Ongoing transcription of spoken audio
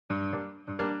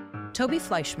Toby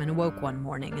Fleishman awoke one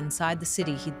morning inside the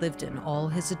city he'd lived in all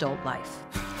his adult life.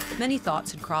 Many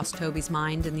thoughts had crossed Toby's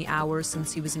mind in the hours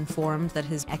since he was informed that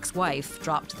his ex-wife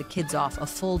dropped the kids off a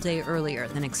full day earlier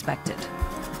than expected.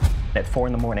 At 4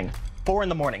 in the morning. 4 in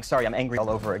the morning. Sorry, I'm angry all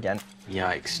over again.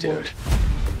 Yikes, dude.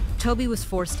 Toby was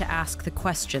forced to ask the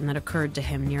question that occurred to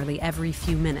him nearly every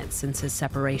few minutes since his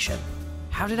separation.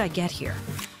 How did I get here?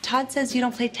 Todd says you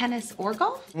don't play tennis or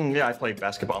golf? Yeah, I play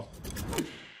basketball.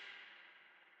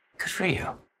 Good for you.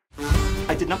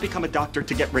 I did not become a doctor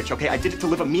to get rich, okay? I did it to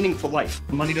live a meaningful life.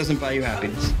 Money doesn't buy you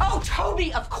happiness. Oh,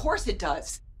 Toby, of course it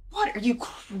does. What, are you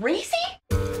crazy?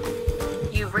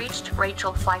 You've reached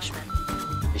Rachel Fleischman.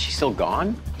 Is she still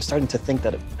gone? I'm starting to think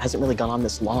that it hasn't really gone on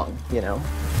this long, you know?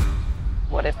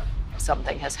 What if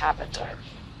something has happened to her?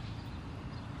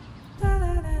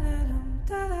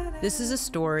 This is a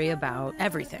story about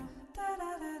everything.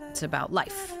 It's about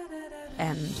life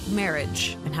and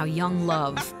marriage and how young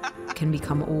love can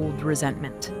become old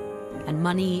resentment, and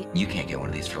money. You can't get one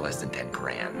of these for less than 10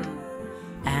 grand.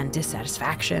 And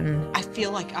dissatisfaction. I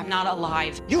feel like I'm not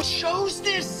alive. You chose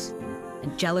this!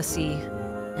 And jealousy,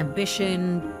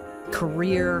 ambition,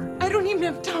 career. I don't even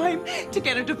have time to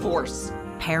get a divorce.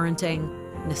 Parenting,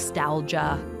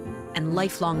 nostalgia, and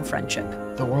lifelong friendship.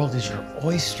 The world is your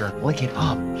oyster. Lick it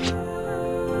up.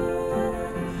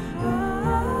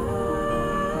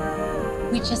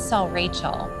 We just saw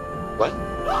Rachel. What?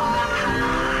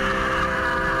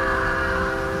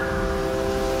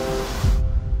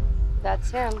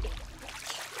 That's him.